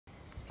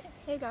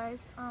Hey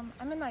guys, I'm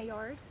in my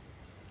yard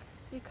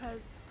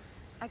because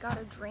I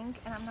got a drink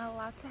and I'm not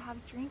allowed to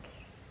have drinks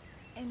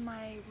in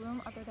my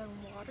room other than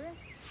water,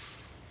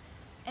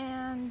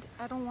 and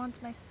I don't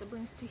want my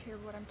siblings to hear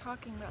what I'm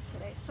talking about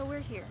today, so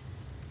we're here.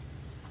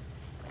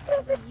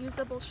 A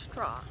reusable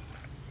straw.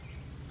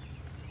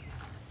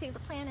 Save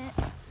the planet.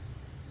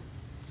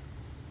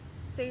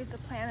 Save the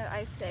planet,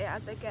 I say,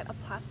 as I get a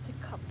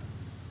plastic cup.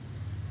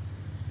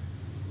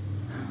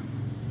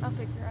 I'll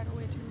figure out a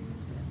way to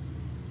reuse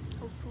it,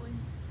 hopefully.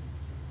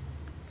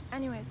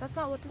 Anyways, that's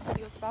not what this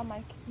video is about.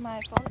 My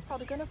phone is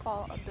probably gonna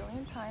fall a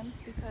billion times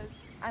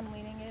because I'm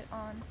leaning it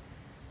on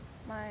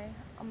my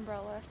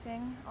umbrella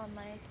thing on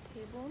my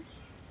table.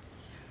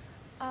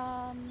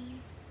 Dang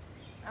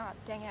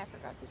it, I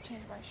forgot to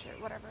change my shirt.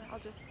 Whatever, I'll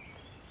just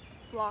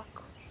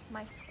block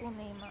my school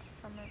name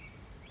from it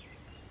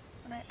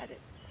when I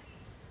edit.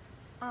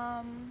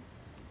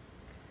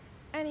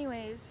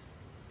 Anyways,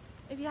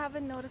 if you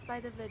haven't noticed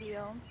by the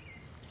video,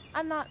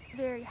 I'm not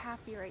very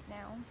happy right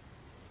now.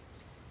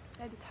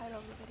 I had the title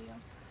of the video.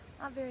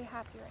 Not very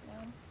happy right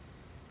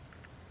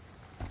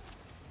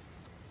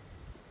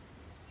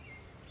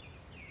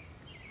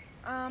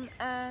now.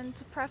 And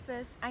to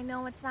preface, I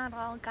know it's not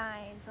all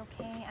guys,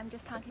 okay? I'm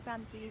just talking about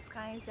these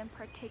guys in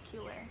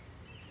particular.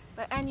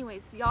 But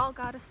anyways, y'all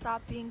gotta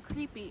stop being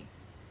creepy.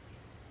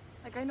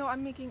 Like, I know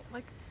I'm making,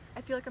 like,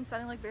 I feel like I'm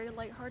sounding like very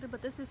lighthearted,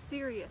 but this is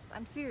serious.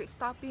 I'm serious.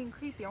 Stop being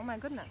creepy. Oh my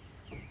goodness.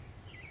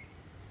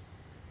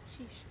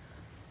 Sheesh.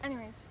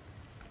 Anyways,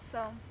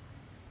 so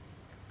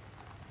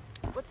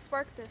what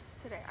sparked this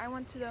today? I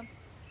went to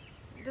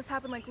this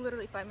happened like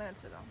literally 5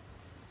 minutes ago.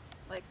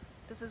 Like,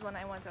 this is when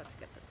I went out to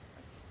get this.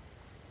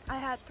 I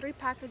had 3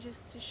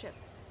 packages to ship,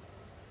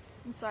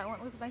 and so I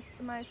went with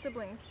my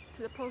siblings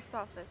to the post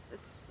office.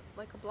 It's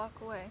like a block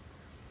away.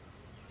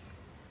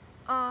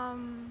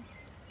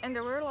 And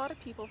there were a lot of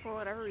people for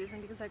whatever reason,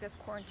 because I guess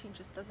quarantine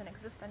just doesn't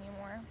exist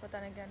anymore. But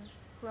then again,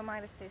 who am I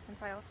to say,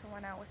 since I also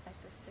went out with my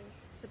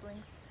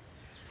siblings.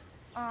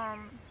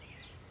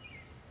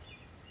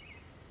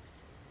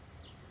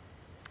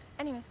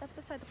 Anyways, that's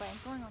beside the point. I'm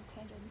going on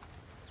tangents.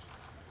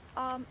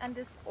 And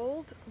this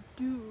old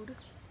dude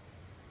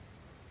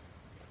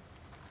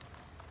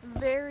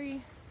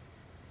very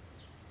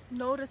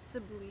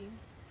noticeably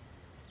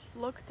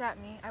looked at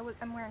me.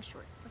 I'm wearing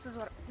shorts. This is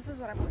what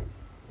I'm wearing.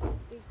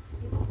 See,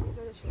 these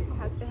are the shorts.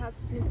 It has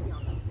Snoopy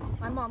on them.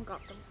 My mom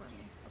got them for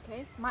me.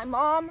 Okay, my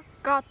mom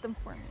got them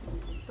for me.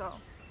 So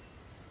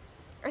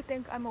I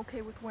think I'm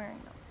okay with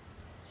wearing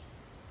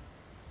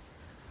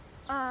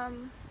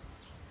them.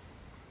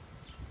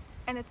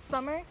 And it's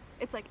summer.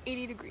 It's like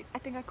 80 degrees. I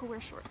think I could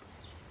wear shorts.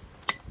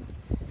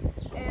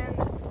 And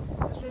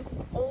this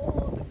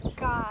old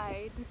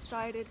guy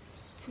decided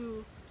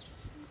to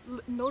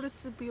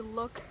noticeably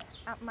look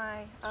at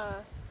my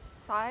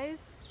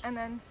thighs, and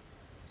then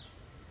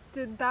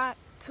did that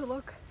to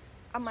look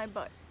at my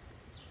butt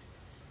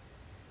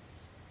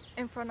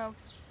in front of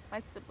my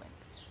siblings.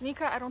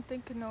 Nika, I don't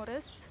think,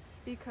 noticed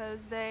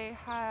because they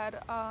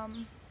had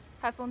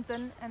headphones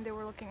in and they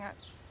were looking at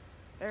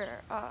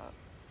their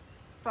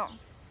phone.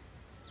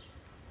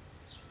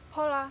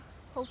 Paula,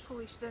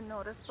 hopefully she didn't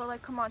notice, but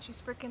like, come on,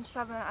 she's freaking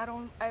 7.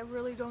 I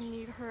really don't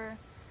need her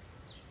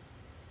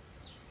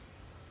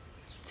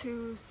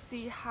to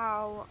see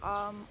how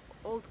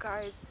old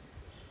guys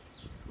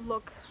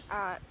look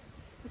at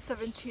the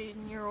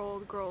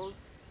 17-year-old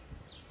girl's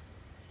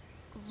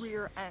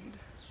rear end.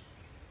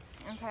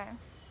 Okay?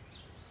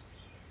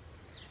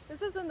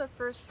 This isn't the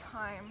first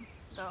time,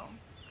 though,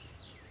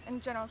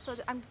 in general, so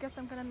I guess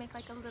I'm gonna make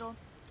like a little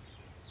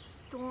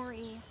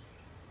story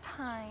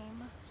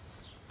time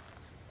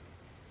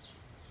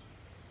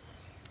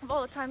of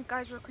all the times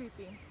guys were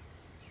creepy.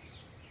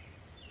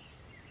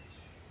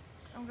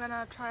 I'm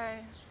gonna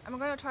try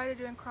to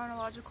do in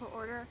chronological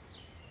order,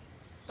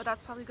 but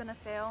that's probably gonna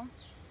fail.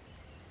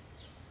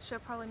 Should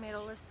have probably made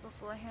a list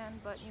beforehand,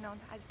 but you know,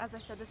 as I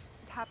said, this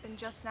happened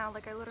just now.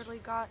 Like, I literally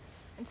got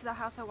into the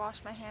house, I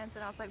washed my hands,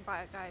 and I was like,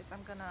 bye guys,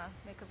 I'm gonna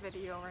make a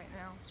video right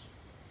now.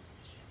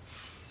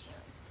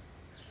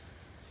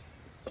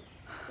 Yes.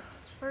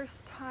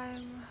 First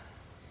time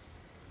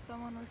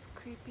someone was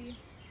creepy.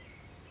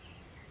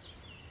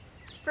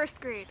 First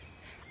grade.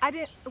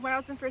 When I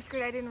was in first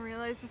grade, I didn't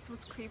realize this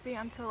was creepy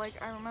until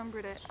like I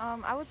remembered it.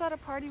 I was at a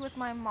party with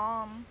my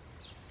mom,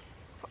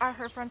 at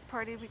her friend's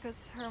party,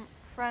 because her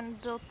friend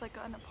built like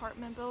an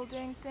apartment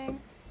building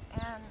thing,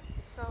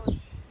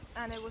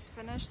 and it was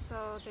finished,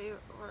 so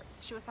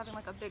she was having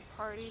like a big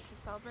party to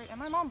celebrate, and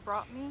my mom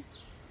brought me.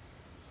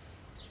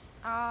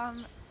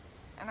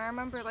 And I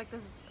remember like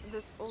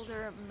this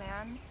older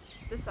man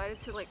decided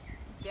to like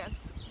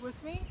dance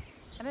with me.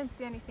 I didn't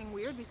see anything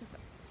weird because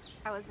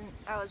I was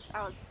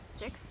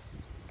 6,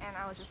 and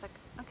I was just like,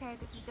 okay,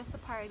 this is just a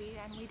party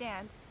and we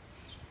dance.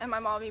 And my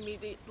mom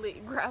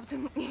immediately grabbed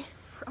me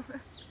from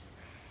her.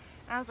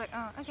 And I was like,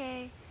 oh,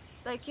 okay.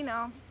 Like, you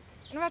know,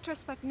 in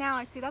retrospect now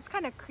I see that's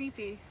kind of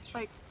creepy.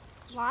 Like,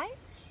 why?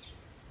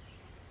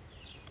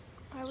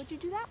 Why would you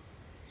do that?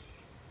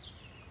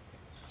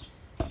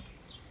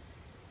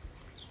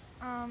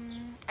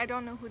 I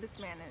don't know who this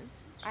man is.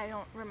 I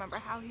don't remember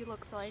how he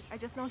looked like. I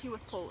just know he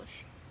was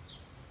Polish.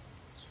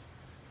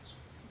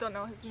 Don't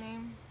know his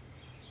name.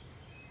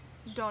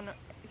 Don't know.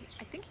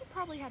 I think he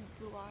probably had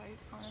blue eyes,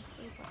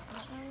 honestly, but I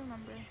don't really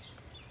remember.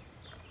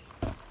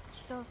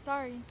 So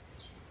sorry.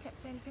 Can't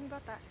say anything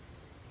about that.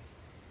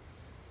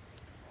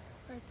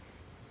 Let's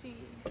see.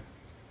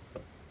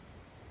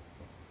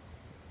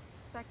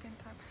 Second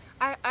time.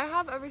 I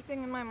have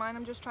everything in my mind.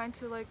 I'm just trying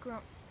to like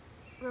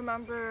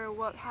remember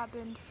what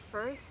happened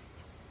first.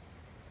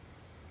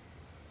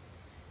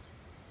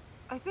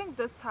 I think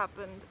this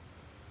happened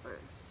first.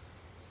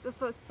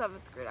 This was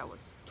 7th grade. I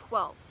was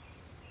 12.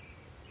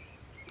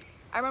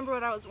 I remember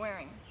what I was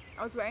wearing.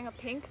 I was wearing a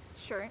pink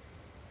shirt.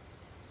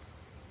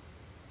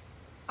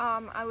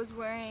 I was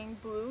wearing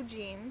blue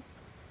jeans.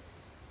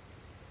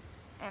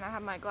 And I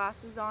had my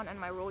glasses on and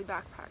my rolly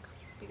backpack.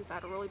 Because I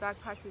had a rolly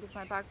backpack because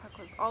my backpack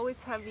was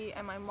always heavy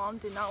and my mom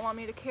did not want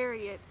me to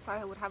carry it, so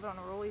I would have it on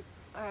a rolly.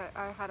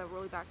 I had a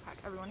rolly backpack.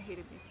 Everyone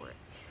hated me for it.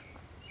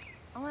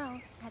 Oh well,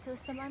 I had to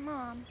listen to my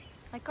mom.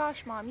 Like,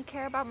 gosh, Mom, you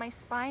care about my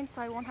spine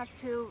so I won't have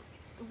to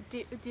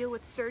deal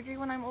with surgery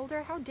when I'm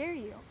older? How dare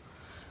you?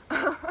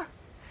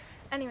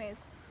 Anyways,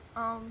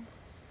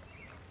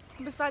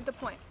 beside the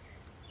point.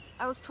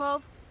 I was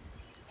 12,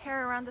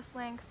 hair around this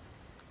length,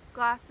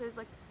 glasses,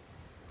 like,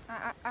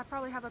 I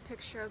probably have a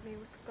picture of me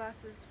with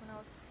glasses when I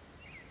was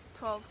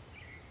 12.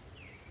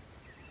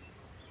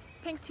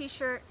 Pink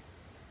t-shirt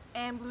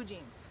and blue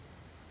jeans.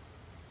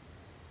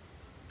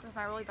 With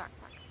my rolly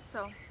backpack.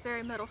 So,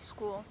 very middle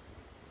school.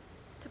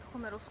 Typical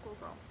middle school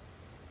girl.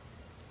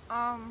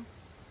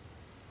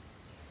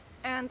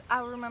 And I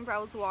remember I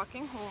was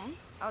walking home.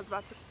 I was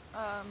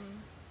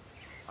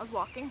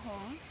walking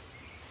home.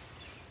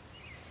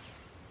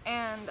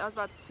 And I was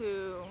about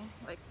to,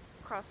 like,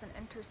 cross an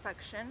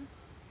intersection.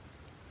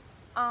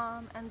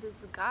 And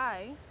this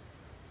guy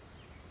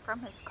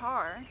from his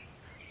car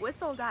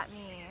whistled at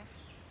me,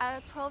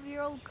 at a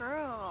 12-year-old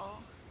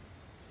girl.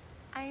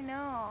 I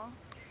know.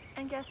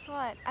 And guess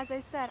what? As I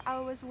said, I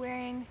was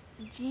wearing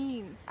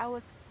jeans. I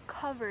was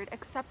covered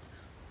except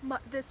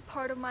this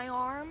part of my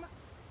arm.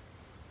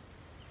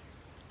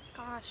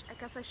 Gosh, I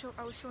guess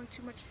I was showing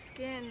too much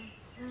skin.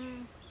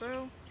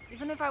 Bro.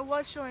 Even if I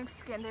was showing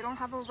skin, they don't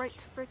have a right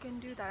to freaking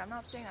do that. I'm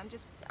not saying. I'm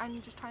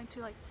just trying to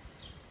like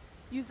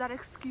use that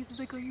excuse as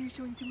like, oh, you're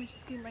showing too much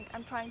skin. Like,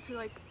 I'm trying to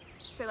like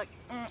say like,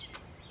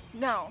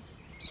 no.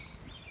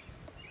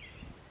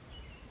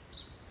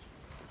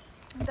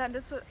 Then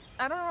this was,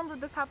 I don't remember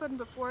if this happened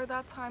before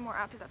that time or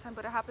after that time,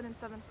 but it happened in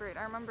 7th grade.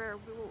 I remember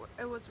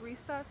it was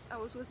recess. I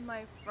was with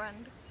my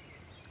friend.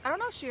 I don't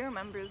know if she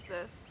remembers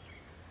this,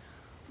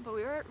 but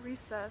we were at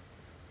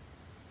recess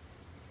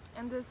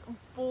and this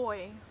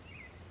boy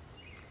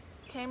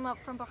came up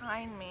from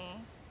behind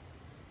me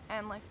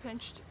and like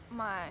pinched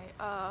my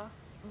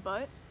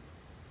butt,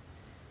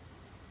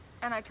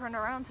 and I turned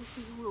around to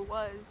see who it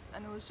was,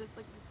 and it was just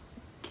like this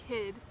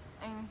kid,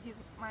 and he's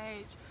my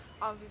age,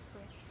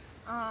 obviously.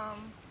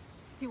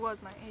 He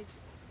was my age.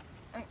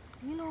 I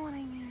mean, you know what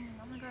I mean.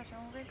 Oh my gosh,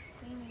 I'm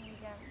over-explaining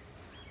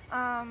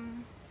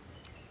again.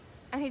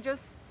 And he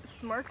just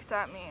smirked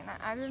at me, and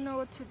I didn't know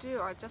what to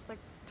do. I just like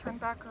turned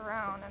back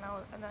around, and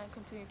then I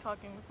continued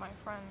talking with my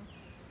friend.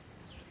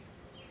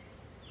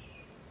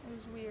 It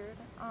was weird.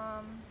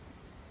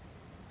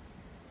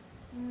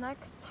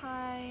 Next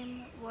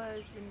time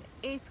was in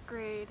 8th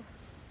grade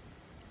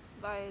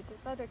by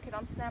this other kid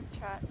on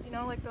Snapchat. You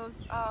know, like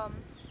those,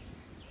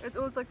 it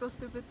was like those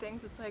stupid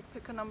things. It's like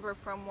pick a number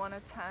from 1 to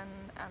 10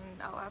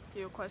 and I'll ask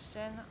you a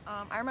question.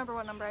 I remember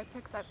what number I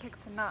picked. I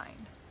picked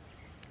 9.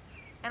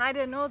 And I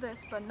didn't know this,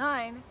 but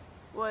 9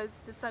 was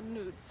to send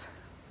nudes.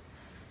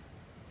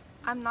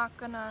 I'm not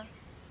gonna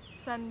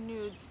send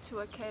nudes to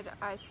a kid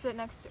I sit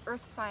next to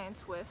earth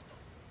science with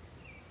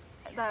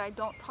that I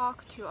don't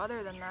talk to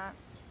other than that.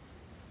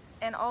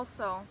 And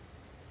also,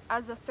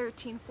 as a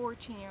 13,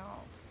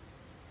 14-year-old,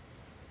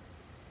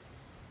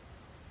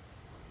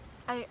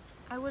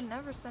 I would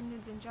never send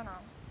nudes in general.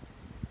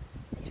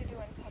 What you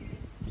doing, puppy?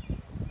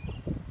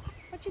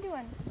 What you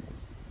doing?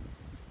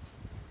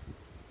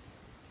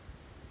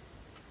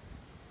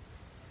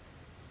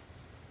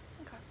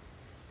 Okay.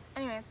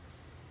 Anyways.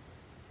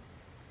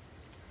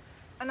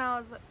 And I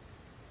was like,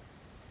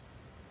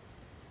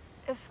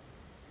 if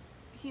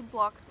he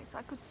blocked me, so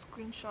I could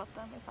screenshot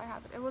them if I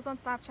have it. It was on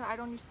Snapchat. I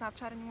don't use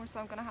Snapchat anymore,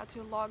 so I'm gonna have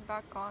to log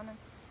back on and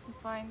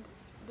find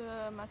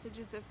the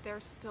messages if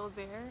they're still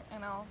there,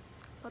 and I'll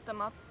put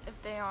them up if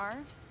they are.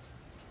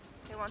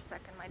 Okay, 1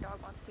 second. My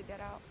dog wants to get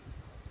out.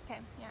 Okay,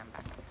 yeah, I'm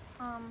back.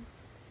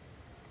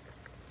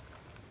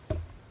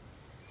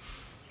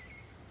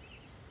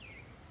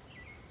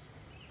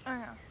 Oh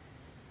yeah.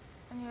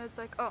 And he was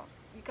like, oh,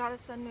 you gotta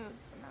send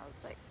nudes. And I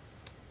was like,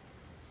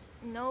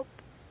 nope.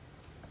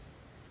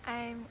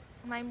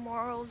 My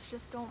morals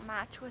just don't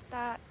match with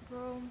that,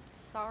 bro.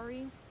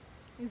 Sorry.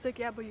 He's like,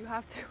 yeah, but you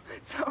have to.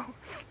 So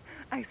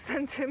I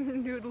sent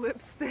him nude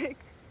lipstick.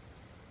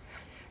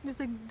 He's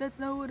like, that's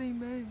not what I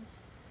meant.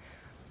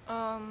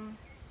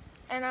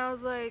 And I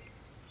was like,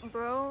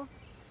 bro,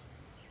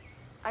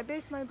 I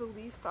base my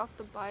beliefs off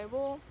the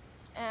Bible,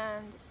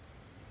 and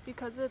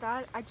because of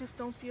that, I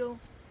don't feel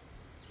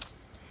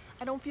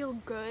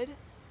good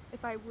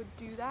if I would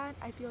do that.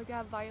 I feel like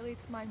that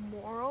violates my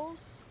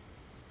morals,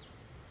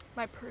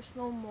 my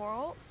personal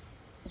morals.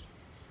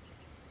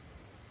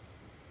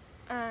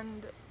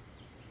 And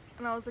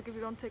I was like, if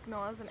you don't take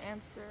no as an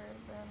answer,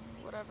 then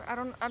whatever. I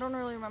don't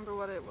really remember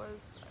what it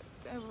was.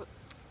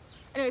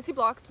 Anyways, he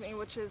blocked me,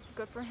 which is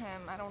good for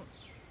him. I don't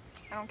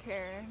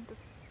care.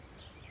 Just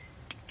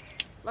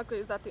luckily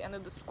it was at the end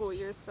of the school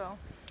year, so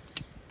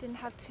didn't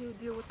have to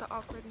deal with the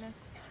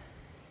awkwardness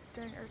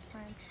during earth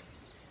science.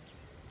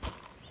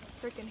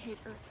 Freaking hate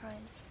earth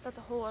science. That's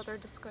a whole other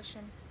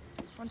discussion.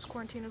 Once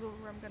quarantine is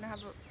over, I'm gonna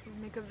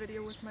make a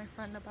video with my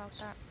friend about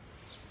that.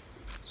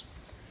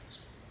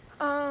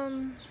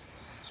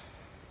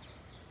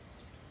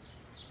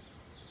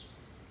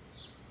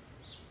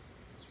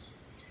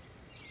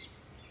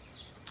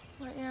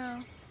 But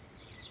yeah,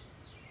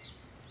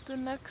 the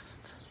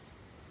next,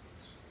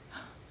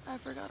 I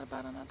forgot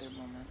about another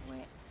moment.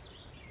 Wait,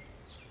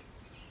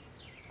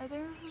 I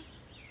think this is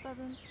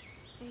 7th,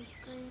 8th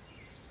grade.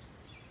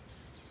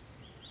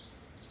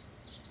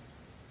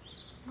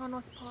 One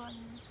was pawn.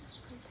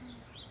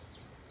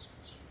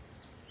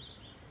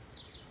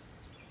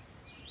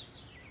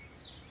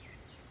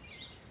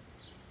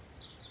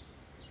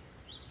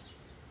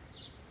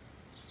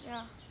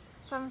 Yeah,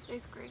 7th,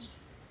 8th grade.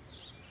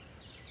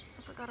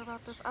 I forgot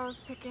about this. I was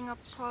picking up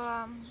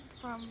from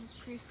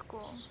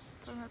preschool,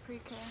 from her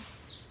pre-K.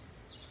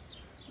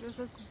 There's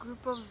this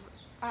group of,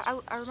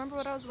 I remember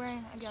what I was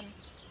wearing again.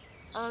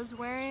 I was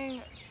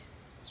wearing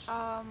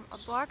a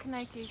black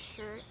Nike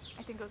shirt.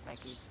 I think it was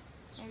Nikes.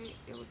 Maybe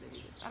it was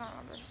Adidas. I don't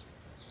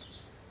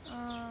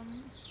remember.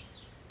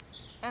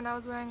 And I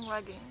was wearing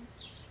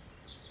leggings.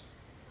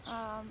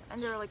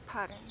 And they were like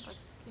patterned, like,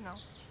 you know,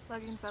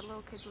 leggings that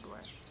little kids would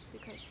wear.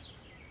 Because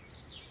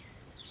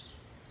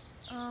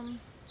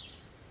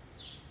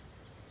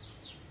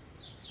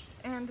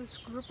and this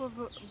group of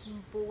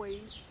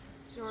boys,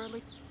 they were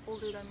like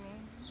older than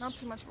me, not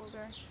too much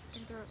older. I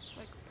think they were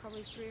like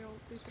probably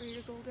 3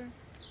 years older.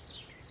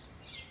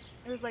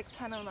 There was like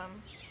 10 of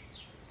them,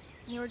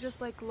 and they were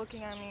just like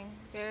looking at me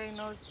very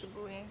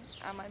noticeably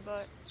at my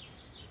butt,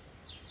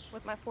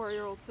 with my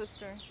 4-year-old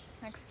sister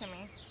next to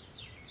me.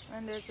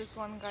 And there's this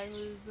one guy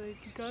who's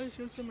like, you gotta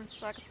show some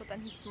respect, but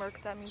then he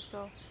smirked at me,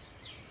 so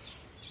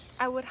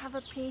I would have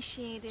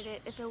appreciated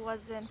it if it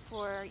wasn't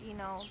for, you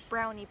know,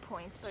 brownie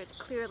points, but it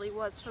clearly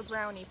was for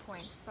brownie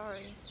points.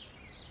 Sorry.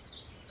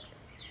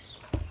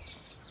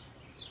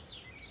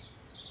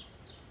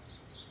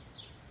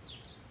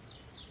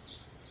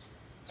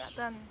 Yeah,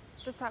 then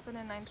this happened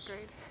in 9th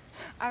grade.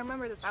 I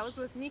remember this. I was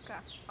with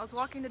Nika. I was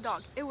walking the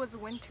dog. It was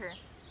winter.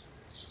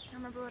 I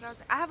remember what I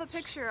was. I have a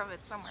picture of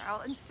it somewhere.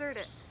 I'll insert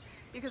it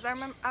because I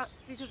remember.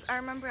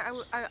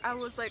 I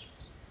was like,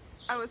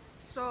 I was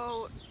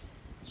so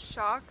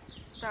shocked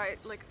that I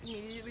like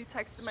immediately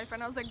texted my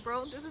friend. I was like,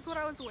 bro, this is what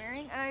I was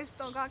wearing, and I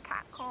still got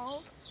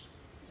catcalled.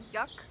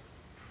 Yuck.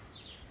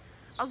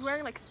 I was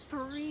wearing like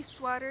 3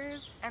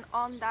 sweaters, and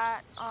on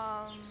that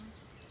I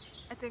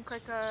think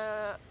like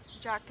a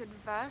jacket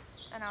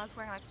vest, and I was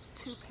wearing like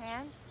 2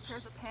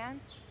 pairs of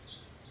pants.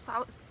 So I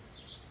was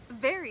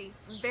very,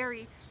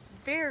 very,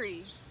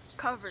 very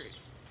covered.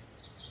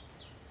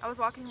 I was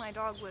walking my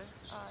dog with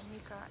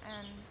Nika,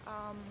 and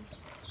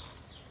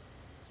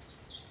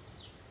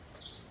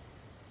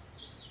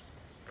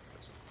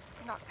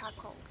not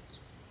catcalled.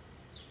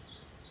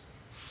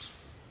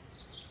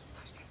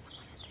 Sorry, there's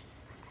someone in there.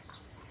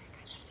 I'm sorry, I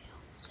kind of feel.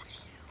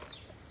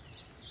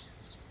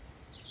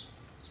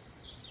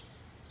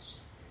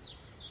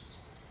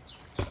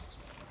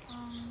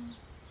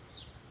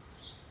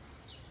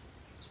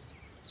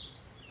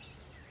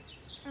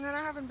 And then I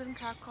haven't been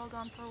catcalled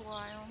on for a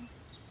while,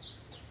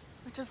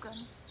 which is good.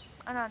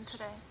 And then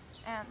today,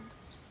 and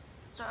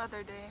the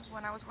other day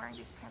when I was wearing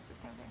these pants, the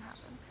same thing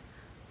happened.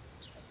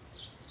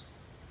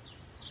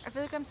 I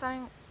feel like I'm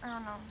saying, I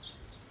don't know.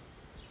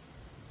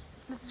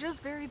 It's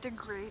just very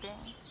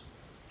degrading.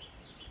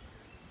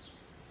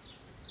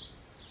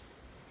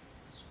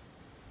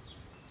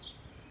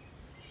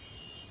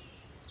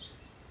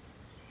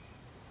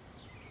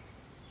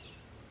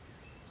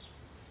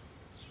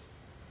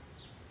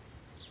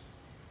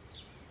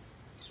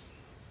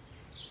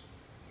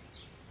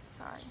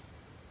 Sorry.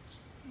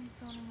 I'm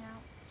zoning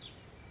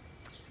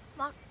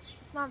out.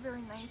 It's not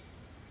very nice.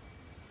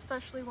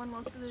 Especially when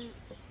most of the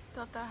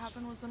stuff that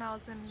happened was when I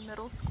was in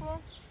middle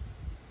school,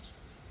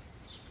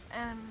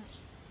 and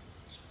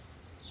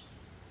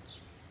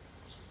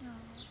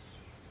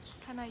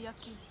kind of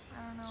yucky.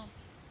 I don't know.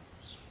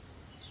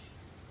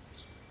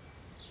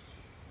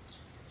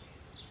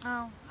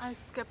 Oh, I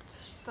skipped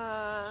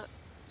the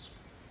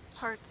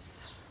parts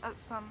at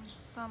some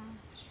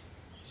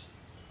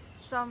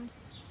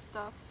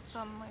stuff,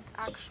 some like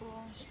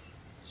actual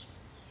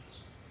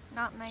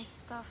not nice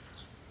stuff.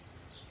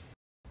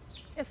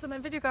 Yeah, so my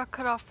video got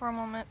cut off for a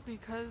moment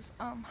because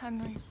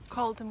Henry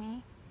called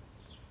me.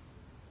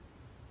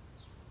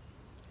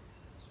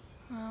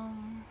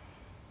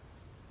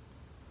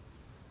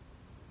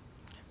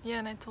 yeah,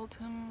 and I told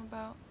him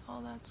about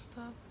all that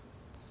stuff.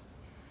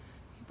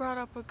 He brought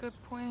up a good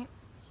point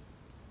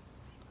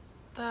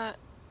that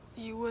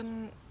you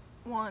wouldn't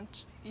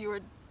want your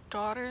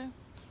daughter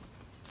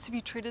to be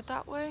treated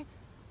that way,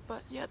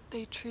 but yet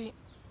they treat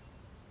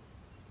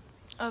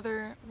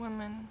other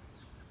women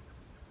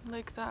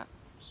like that.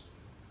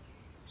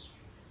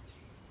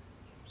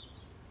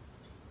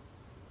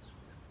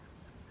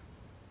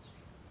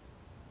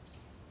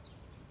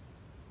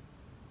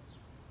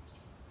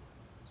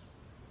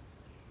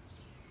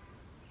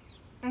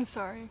 I'm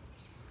sorry.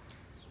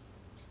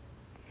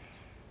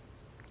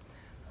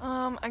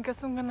 I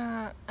guess I'm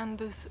gonna end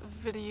this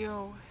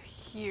video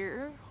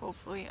here.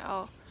 Hopefully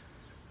I'll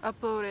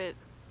upload it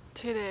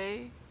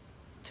today.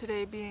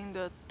 Today being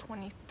the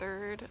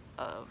 23rd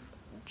of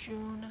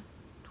June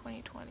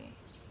 2020.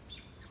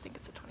 I think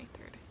it's the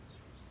 23rd.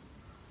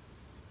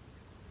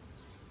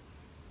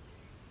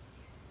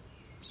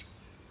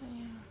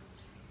 Yeah.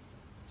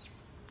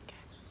 Okay.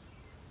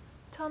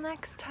 Till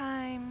next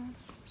time.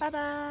 Bye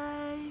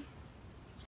bye.